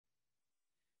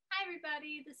Hi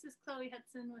everybody, this is Chloe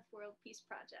Hudson with World Peace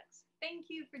Projects. Thank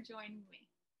you for joining me.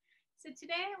 So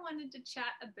today I wanted to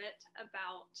chat a bit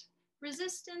about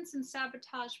resistance and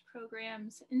sabotage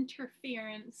programs,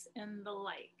 interference, and the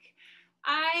like.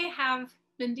 I have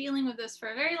been dealing with this for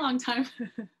a very long time.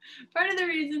 Part of the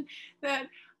reason that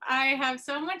I have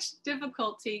so much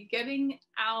difficulty getting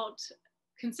out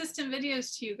consistent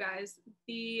videos to you guys,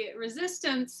 the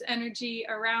resistance energy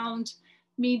around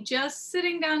me just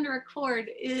sitting down to record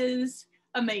is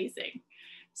amazing.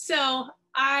 So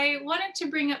I wanted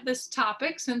to bring up this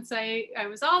topic since I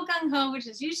was all gung-ho, which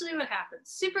is usually what happens.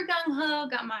 Super gung-ho,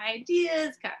 got my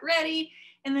ideas, got ready,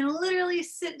 and then literally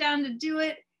sit down to do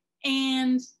it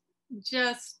and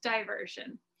just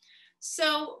diversion.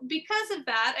 So because of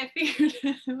that, I figured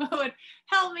what would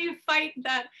help me fight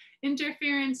that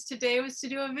interference today was to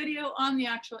do a video on the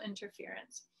actual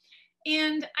interference.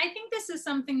 And I think this is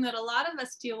something that a lot of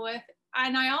us deal with.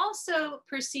 And I also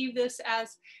perceive this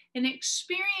as an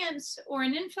experience or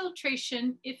an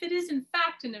infiltration, if it is in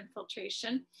fact an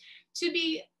infiltration, to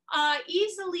be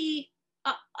easily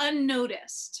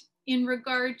unnoticed in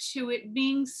regard to it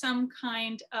being some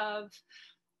kind of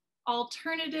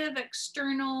alternative,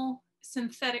 external,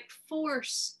 synthetic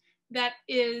force that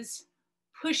is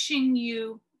pushing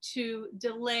you to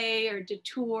delay or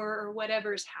detour or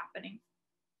whatever is happening.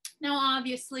 Now,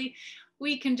 obviously,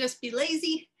 we can just be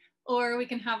lazy, or we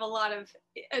can have a lot of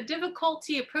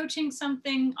difficulty approaching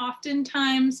something.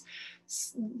 Oftentimes,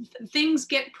 things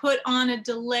get put on a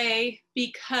delay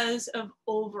because of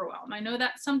overwhelm. I know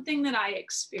that's something that I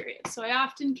experience. So I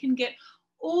often can get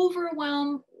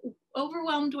overwhelmed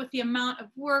with the amount of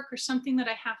work or something that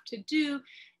I have to do.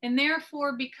 And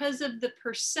therefore, because of the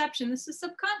perception, this is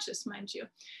subconscious, mind you,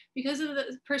 because of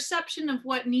the perception of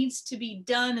what needs to be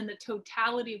done and the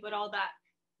totality of what all that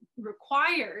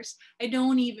requires, I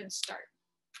don't even start.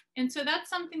 And so that's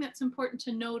something that's important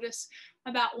to notice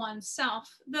about oneself.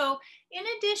 Though, in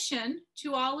addition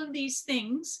to all of these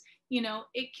things,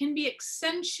 it can be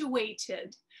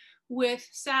accentuated with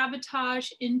sabotage,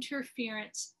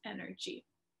 interference, energy.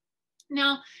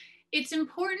 Now, it's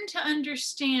important to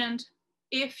understand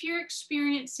if you're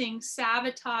experiencing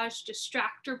sabotage,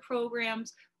 distractor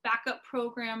programs, backup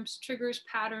programs, triggers,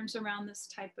 patterns around this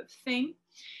type of thing.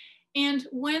 And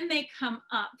when they come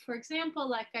up, for example,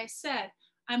 like I said,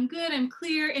 I'm good, I'm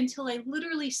clear until I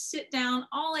literally sit down.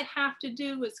 All I have to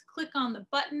do is click on the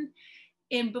button.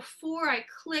 And before I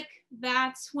click,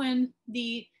 that's when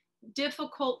the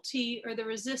difficulty or the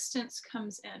resistance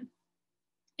comes in.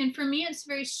 And for me, it's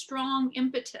very strong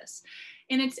impetus.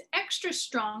 And it's extra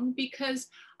strong because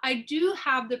I do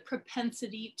have the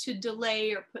propensity to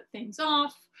delay or put things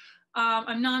off.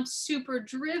 I'm not super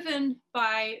driven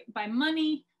by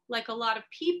money like a lot of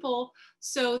people.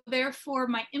 So therefore,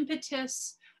 my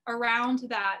impetus around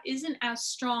that isn't as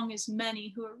strong as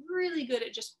many who are really good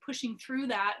at just pushing through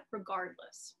that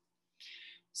regardless.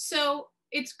 So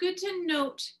it's good to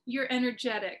note your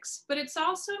energetics, but it's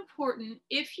also important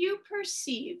if you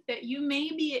perceive that you may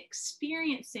be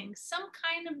experiencing some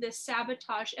kind of this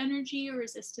sabotage energy or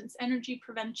resistance energy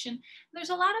prevention. There's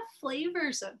a lot of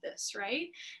flavors of this, right?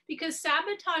 Because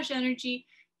sabotage energy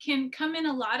can come in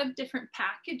a lot of different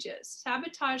packages.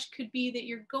 Sabotage could be that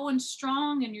you're going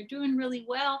strong and you're doing really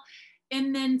well,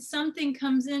 and then something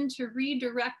comes in to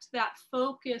redirect that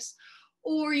focus,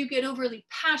 or you get overly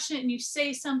passionate and you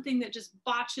say something that just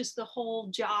botches the whole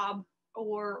job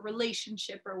or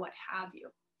relationship or what have you.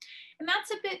 And that's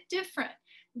a bit different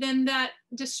than that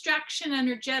distraction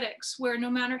energetics, where no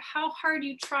matter how hard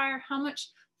you try or how much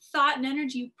thought and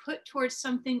energy you put towards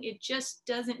something, it just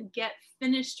doesn't get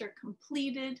finished or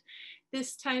completed.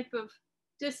 This type of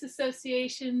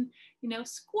disassociation,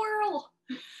 squirrel,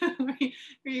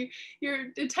 your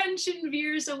attention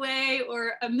veers away,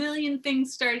 or a million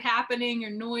things start happening, or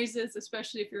noises,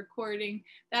 especially if you're recording.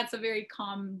 That's a very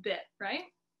common bit, right?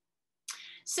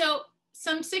 So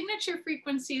some signature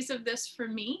frequencies of this for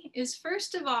me is,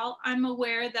 first of all, I'm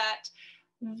aware that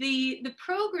the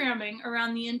programming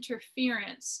around the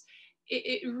interference,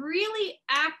 it really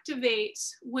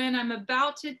activates when I'm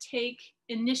about to take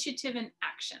initiative and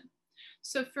action.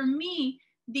 So for me,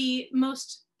 the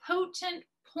most potent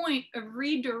point of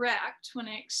redirect when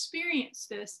I experience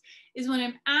this is when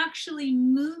I'm actually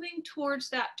moving towards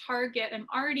that target. I'm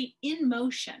already in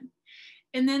motion.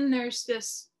 And then there's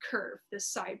this curve,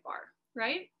 this sidebar,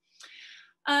 right?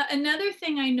 Another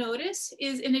thing I notice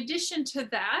is, in addition to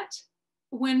that,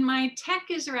 when my tech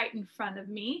is right in front of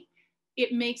me,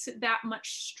 it makes it that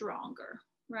much stronger,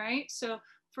 right? So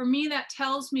for me, that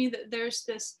tells me that there's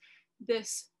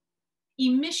this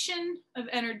emission of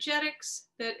energetics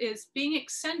that is being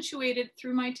accentuated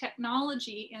through my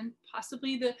technology and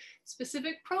possibly the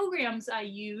specific programs I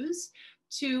use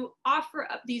to offer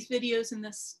up these videos and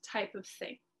this type of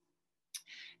thing.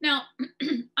 Now,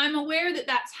 I'm aware that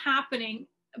that's happening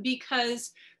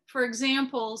because, for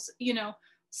examples, you know,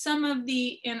 some of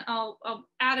the, and I'll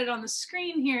add it on the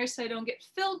screen here so I don't get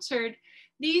filtered,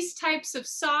 these types of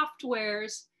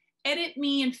softwares edit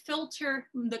me and filter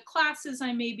the classes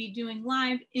I may be doing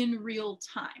live in real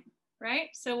time, right?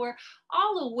 So we're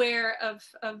all aware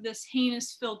of this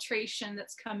heinous filtration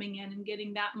that's coming in and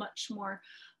getting that much more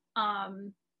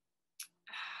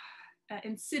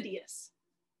insidious.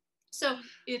 So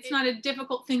it's not a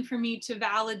difficult thing for me to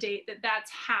validate that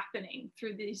that's happening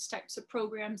through these types of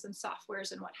programs and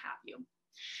softwares and what have you.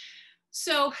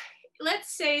 So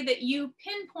let's say that you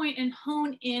pinpoint and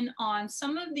hone in on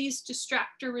some of these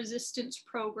distractor resistance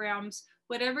programs,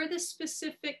 whatever the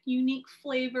specific unique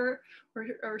flavor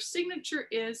or signature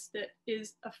is that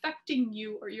is affecting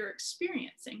you or you're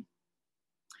experiencing.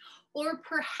 Or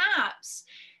perhaps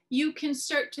you can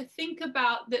start to think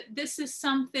about that this is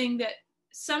something that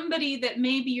somebody that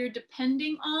maybe you're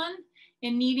depending on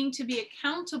and needing to be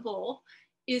accountable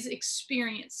is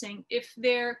experiencing. If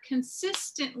they're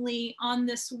consistently on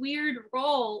this weird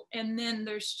roll and then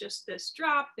there's just this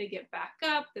drop, they get back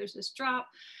up, there's this drop,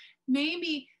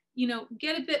 maybe, you know,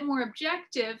 get a bit more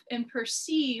objective and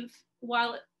perceive,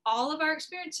 while all of our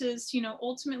experiences, you know,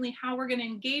 ultimately how we're going to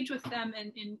engage with them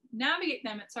and navigate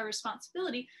them, it's our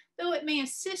responsibility, though it may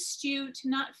assist you to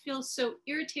not feel so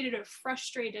irritated or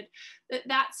frustrated, that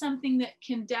that's something that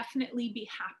can definitely be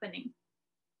happening.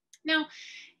 Now,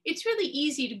 it's really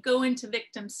easy to go into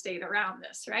victim state around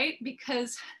this, right?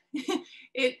 Because you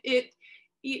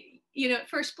know, at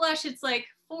first blush, it's like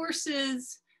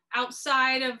forces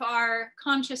outside of our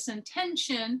conscious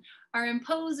intention are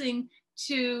imposing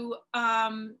to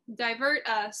divert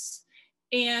us,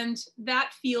 and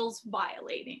that feels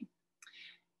violating.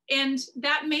 And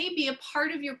that may be a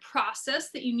part of your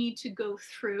process that you need to go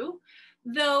through,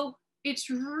 though it's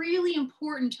really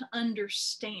important to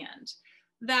understand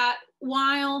that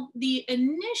while the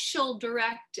initial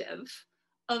directive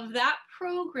of that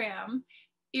program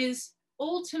is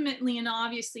ultimately and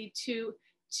obviously to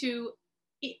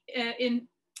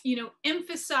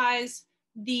emphasize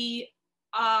the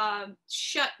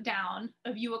shutdown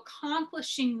of you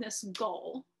accomplishing this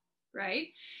goal, right?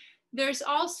 There's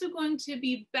also going to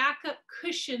be backup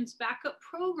cushions, backup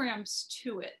programs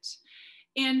to it.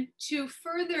 And to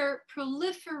further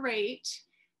proliferate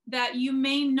that you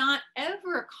may not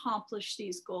ever accomplish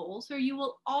these goals, or you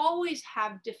will always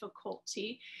have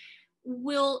difficulty,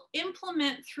 will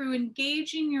implement through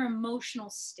engaging your emotional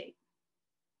state.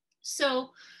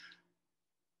 So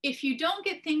if you don't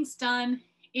get things done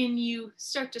and you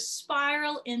start to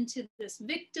spiral into this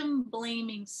victim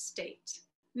blaming state.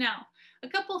 Now, a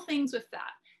couple things with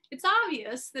that. It's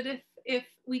obvious that if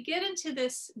we get into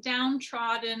this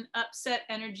downtrodden, upset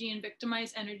energy and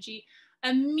victimized energy,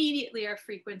 immediately our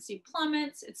frequency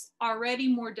plummets. It's already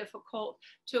more difficult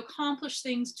to accomplish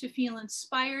things, to feel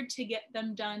inspired to get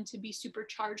them done, to be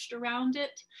supercharged around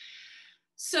it.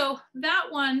 So that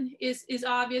one is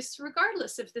obvious,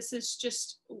 regardless if this is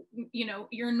just, you know,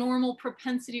 your normal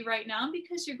propensity right now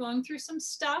because you're going through some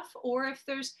stuff, or if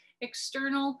there's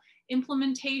external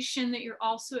implementation that you're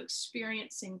also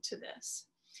experiencing to this.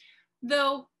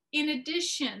 Though, in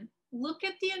addition, look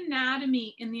at the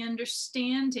anatomy and the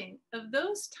understanding of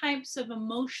those types of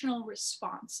emotional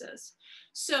responses.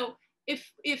 So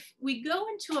if we go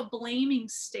into a blaming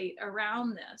state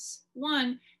around this,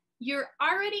 one, you're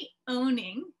already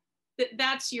owning that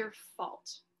that's your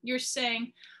fault. You're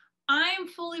saying, I'm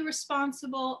fully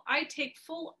responsible. I take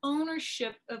full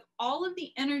ownership of all of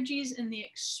the energies and the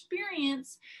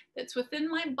experience that's within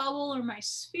my bubble or my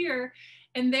sphere.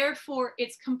 And therefore,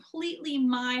 it's completely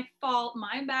my fault,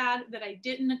 my bad, that I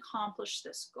didn't accomplish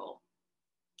this goal.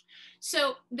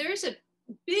 So there's a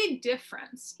big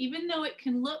difference, even though it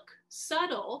can look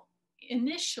subtle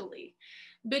initially,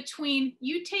 between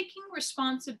you taking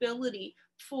responsibility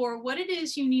for what it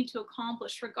is you need to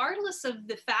accomplish, regardless of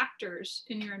the factors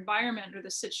in your environment or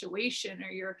the situation or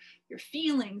your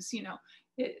feelings. You know,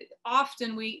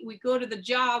 often we go to the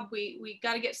job, we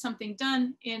got to get something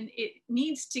done, and it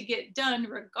needs to get done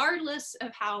regardless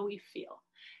of how we feel.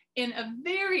 And a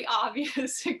very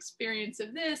obvious experience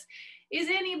of this is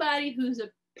anybody who's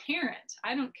a parent.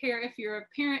 I don't care if you're a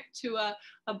parent to a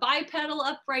bipedal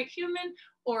upright human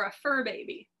or a fur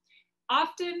baby.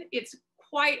 Often it's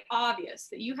quite obvious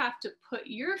that you have to put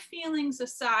your feelings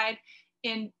aside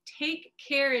and take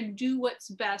care and do what's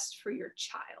best for your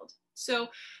child. So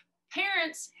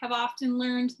Parents have often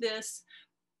learned this,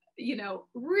 you know,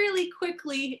 really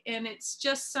quickly, and it's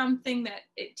just something that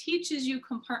it teaches you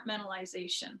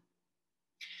compartmentalization.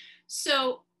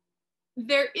 So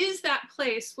there is that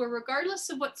place where regardless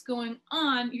of what's going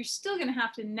on, you're still going to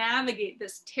have to navigate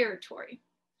this territory.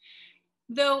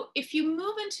 Though if you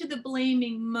move into the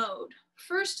blaming mode,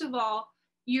 first of all,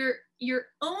 you're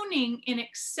owning and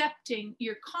accepting,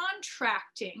 you're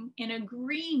contracting and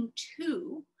agreeing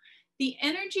to the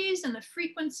energies and the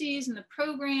frequencies and the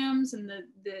programs and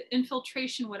the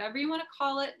infiltration, whatever you want to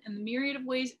call it, and the myriad of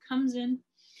ways it comes in.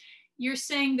 You're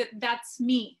saying that that's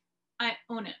me, I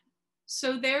own it.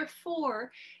 So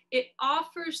therefore, it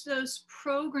offers those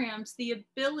programs the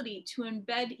ability to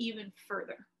embed even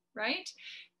further, right?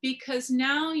 Because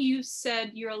now you've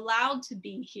said you're allowed to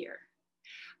be here.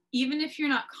 Even if you're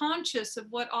not conscious of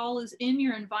what all is in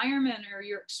your environment or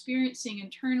you're experiencing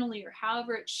internally or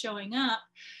however it's showing up,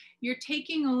 you're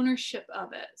taking ownership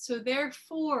of it. So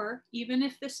therefore, even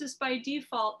if this is by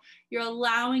default, you're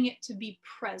allowing it to be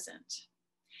present.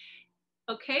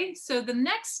 Okay, so the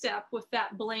next step with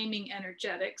that blaming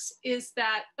energetics is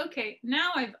that, okay,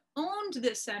 now I've owned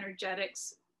this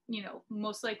energetics, you know,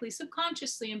 most likely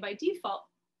subconsciously and by default.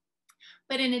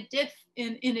 But in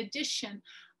addition,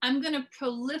 I'm going to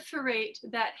proliferate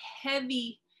that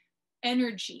heavy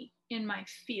energy in my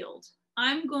field.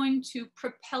 I'm going to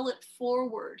propel it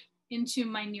forward into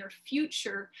my near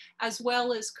future, as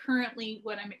well as currently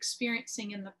what I'm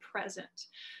experiencing in the present.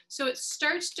 So it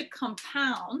starts to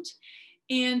compound,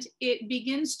 and it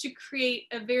begins to create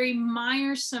a very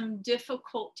miresome,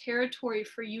 difficult territory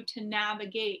for you to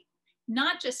navigate,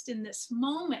 not just in this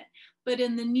moment, but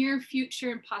in the near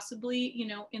future and possibly, you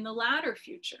know, in the latter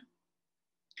future.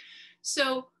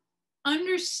 So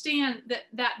understand that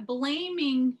that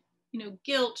blaming, you know,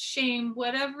 guilt, shame,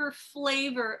 whatever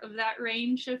flavor of that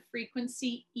range of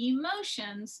frequency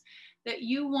emotions that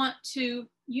you want to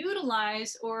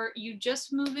utilize or you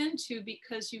just move into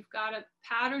because you've got a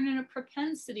pattern and a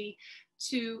propensity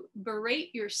to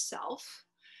berate yourself,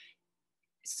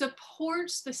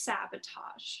 supports the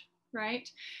sabotage, right?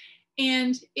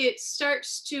 And it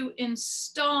starts to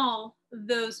install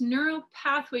those neural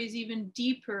pathways even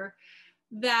deeper,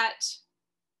 that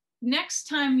next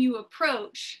time you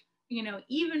approach, you know,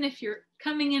 even if you're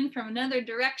coming in from another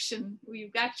direction, where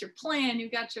you've got your plan,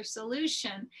 you've got your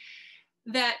solution,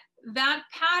 that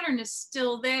pattern is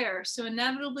still there. So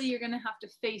inevitably you're going to have to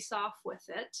face off with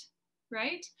it,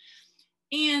 right?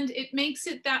 And it makes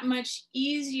it that much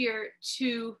easier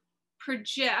to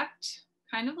project,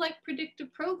 kind of like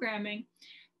predictive programming,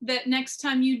 that next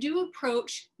time you do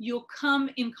approach, you'll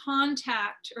come in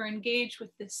contact or engage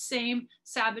with the same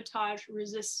sabotage,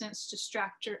 resistance,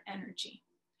 distractor energy.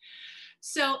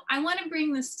 So I want to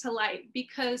bring this to light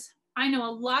because I know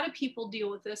a lot of people deal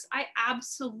with this. I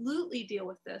absolutely deal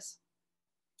with this.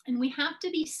 And we have to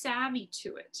be savvy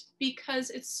to it because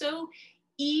it's so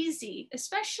easy,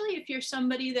 especially if you're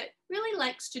somebody that really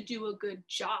likes to do a good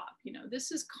job. You know,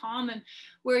 this is common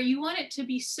where you want it to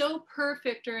be so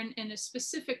perfect or in a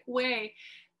specific way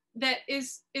that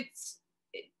it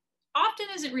often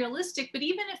isn't realistic, but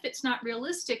even if it's not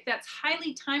realistic, that's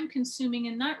highly time consuming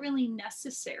and not really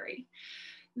necessary.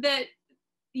 That,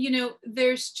 you know,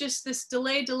 there's just this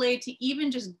delay to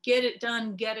even just get it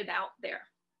done, get it out there.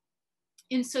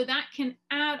 And so that can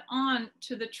add on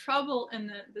to the trouble and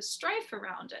the strife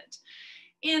around it.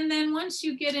 And then once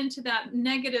you get into that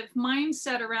negative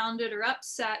mindset around it or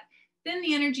upset, then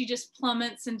the energy just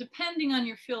plummets. And depending on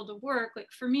your field of work, like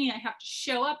for me, I have to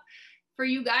show up for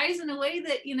you guys in a way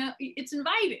that, you know, it's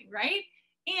inviting, right?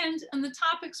 And on the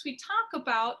topics we talk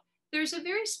about, there's a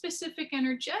very specific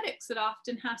energetics that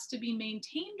often has to be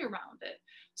maintained around it.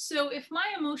 So if my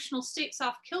emotional state's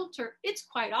off kilter, it's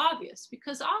quite obvious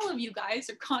because all of you guys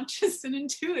are conscious and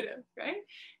intuitive, right?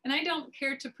 And I don't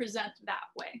care to present that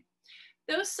way.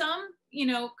 Though some, you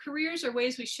know, careers or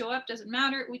ways we show up doesn't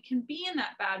matter. We can be in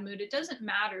that bad mood. It doesn't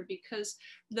matter because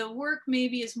the work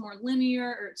maybe is more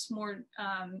linear or it's more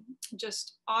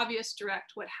just obvious,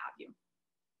 direct, what have you.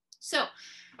 So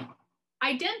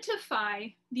identify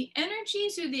the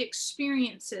energies or the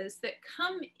experiences that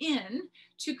come in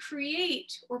to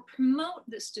create or promote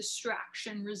this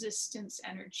distraction, resistance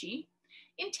energy,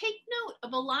 and take note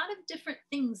of a lot of different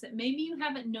things that maybe you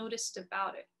haven't noticed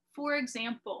about it. For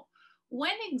example,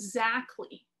 when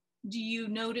exactly do you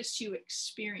notice you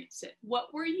experience it?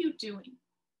 What were you doing?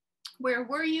 Where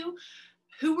were you?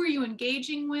 Who were you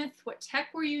engaging with? What tech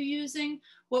were you using?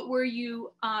 What were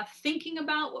you thinking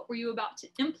about? What were you about to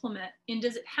implement? And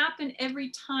does it happen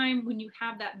every time when you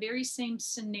have that very same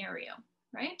scenario,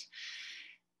 right?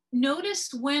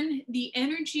 Notice when the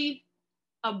energy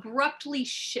abruptly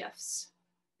shifts,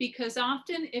 because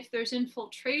often if there's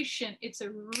infiltration, it's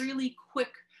a really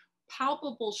quick,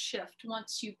 palpable shift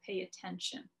once you pay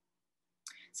attention.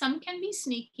 Some can be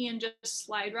sneaky and just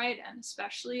slide right in,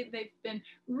 especially if they've been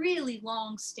really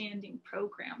long-standing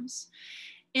programs.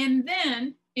 And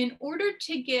then in order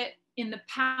to get in the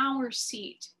power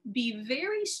seat, be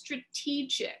very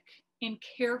strategic and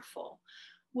careful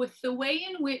with the way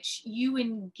in which you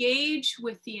engage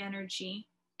with the energy,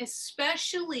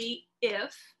 especially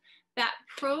if that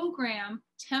program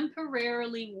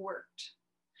temporarily worked.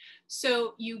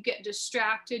 So you get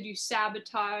distracted, you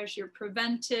sabotage, you're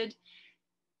prevented.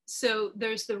 So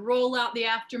there's the rollout, the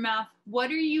aftermath. What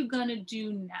are you going to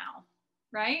do now,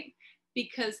 right?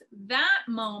 Because that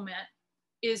moment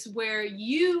is where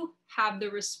you have the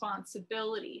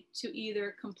responsibility to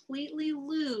either completely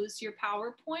lose your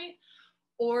PowerPoint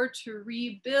or to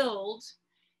rebuild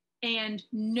and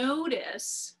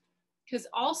notice, because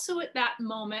also at that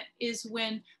moment is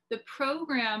when the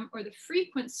program or the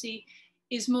frequency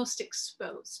is most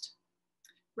exposed,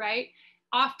 right?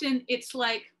 Often it's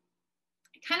like,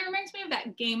 it kind of reminds me of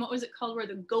that game, what was it called, where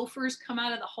the gophers come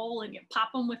out of the hole and you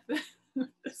pop them with the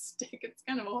stick. It's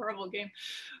kind of a horrible game,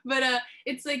 but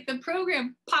it's like the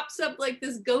program pops up like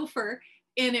this gopher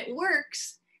and it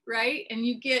works, right? And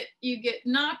you get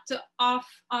knocked off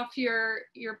your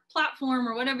platform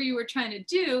or whatever you were trying to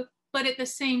do, but at the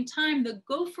same time the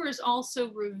gopher is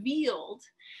also revealed.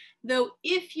 Though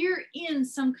if you're in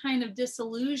some kind of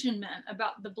disillusionment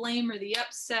about the blame or the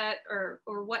upset or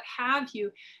what have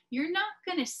you, you're not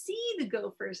going to see the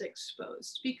gophers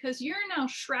exposed, because you're now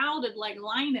shrouded like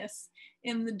Linus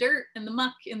in the dirt and the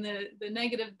muck and the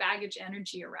negative baggage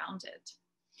energy around it.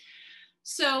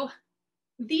 So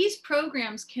these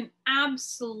programs can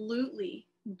absolutely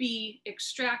be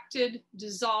extracted,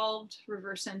 dissolved,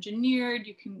 reverse engineered.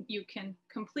 You can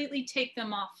completely take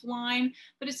them offline,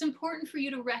 but it's important for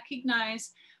you to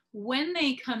recognize when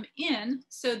they come in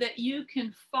so that you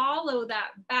can follow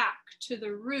that back to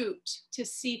the root to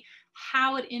see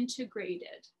how it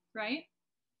integrated, right?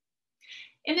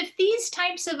 And if these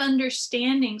types of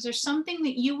understandings are something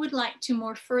that you would like to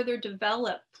more further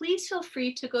develop, please feel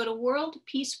free to go to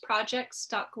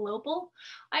worldpeaceprojects.global.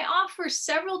 I offer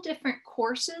several different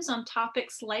courses on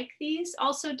topics like these,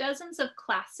 also dozens of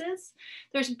classes.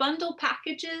 There's bundle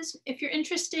packages. If you're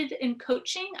interested in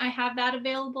coaching, I have that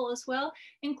available as well,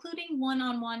 including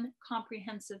one-on-one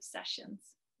comprehensive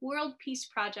sessions.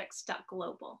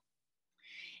 worldpeaceprojects.global.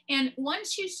 And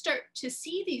once you start to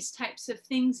see these types of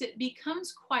things, it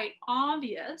becomes quite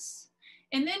obvious.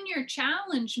 And then your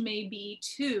challenge may be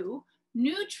to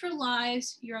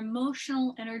neutralize your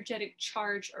emotional energetic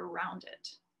charge around it,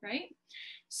 right?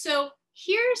 So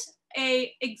here's an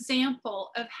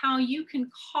example of how you can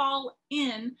call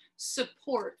in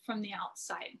support from the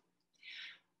outside.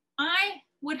 I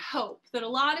would hope that a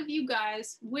lot of you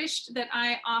guys wished that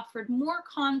I offered more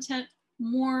content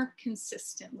more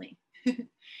consistently.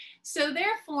 So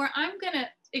therefore, I'm going to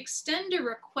extend a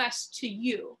request to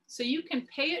you so you can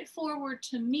pay it forward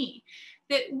to me,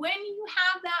 that when you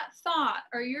have that thought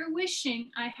or you're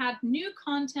wishing I had new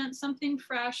content, something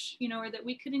fresh, you know, or that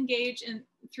we could engage in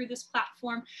through this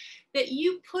platform, that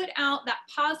you put out that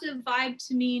positive vibe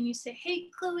to me and you say, hey,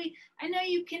 Chloe, I know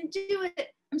you can do it.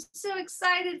 I'm so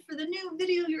excited for the new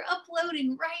video you're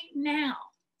uploading right now.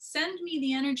 Send me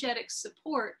the energetic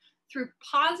support through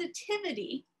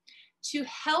positivity to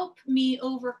help me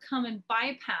overcome and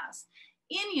bypass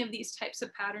any of these types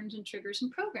of patterns and triggers and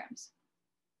programs.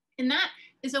 And that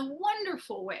is a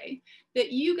wonderful way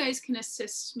that you guys can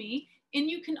assist me. And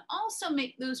you can also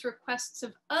make those requests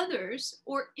of others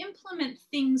or implement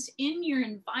things in your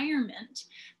environment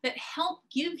that help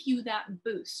give you that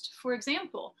boost. For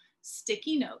example,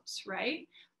 sticky notes, right?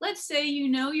 Let's say you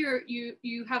know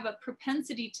you have a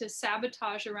propensity to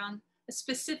sabotage around a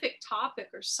specific topic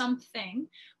or something,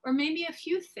 or maybe a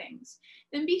few things.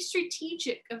 Then be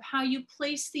strategic of how you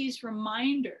place these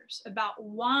reminders about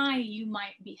why you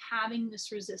might be having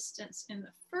this resistance in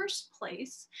the first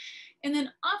place, and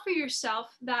then offer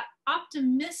yourself that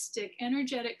optimistic,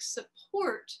 energetic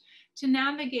support to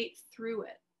navigate through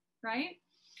it, right?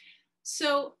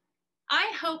 So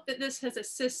I hope that this has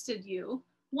assisted you.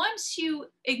 Once you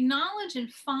acknowledge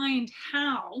and find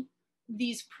how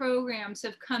these programs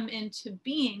have come into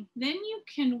being, then you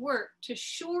can work to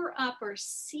shore up or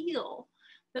seal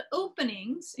the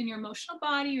openings in your emotional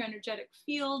body, your energetic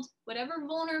field, whatever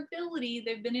vulnerability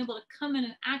they've been able to come in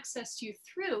and access you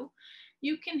through.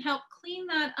 You can help clean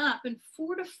that up and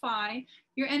fortify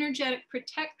your energetic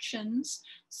protections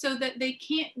so that they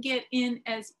can't get in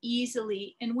as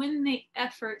easily. And when they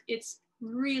effort, it's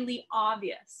really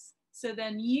obvious. So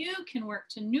then you can work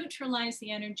to neutralize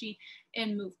the energy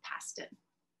and move past it.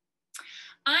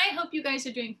 I hope you guys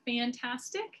are doing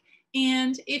fantastic.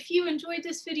 And if you enjoyed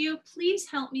this video, please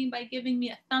help me by giving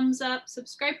me a thumbs up,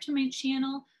 subscribe to my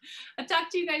channel. I'll talk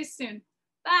to you guys soon.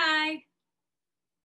 Bye.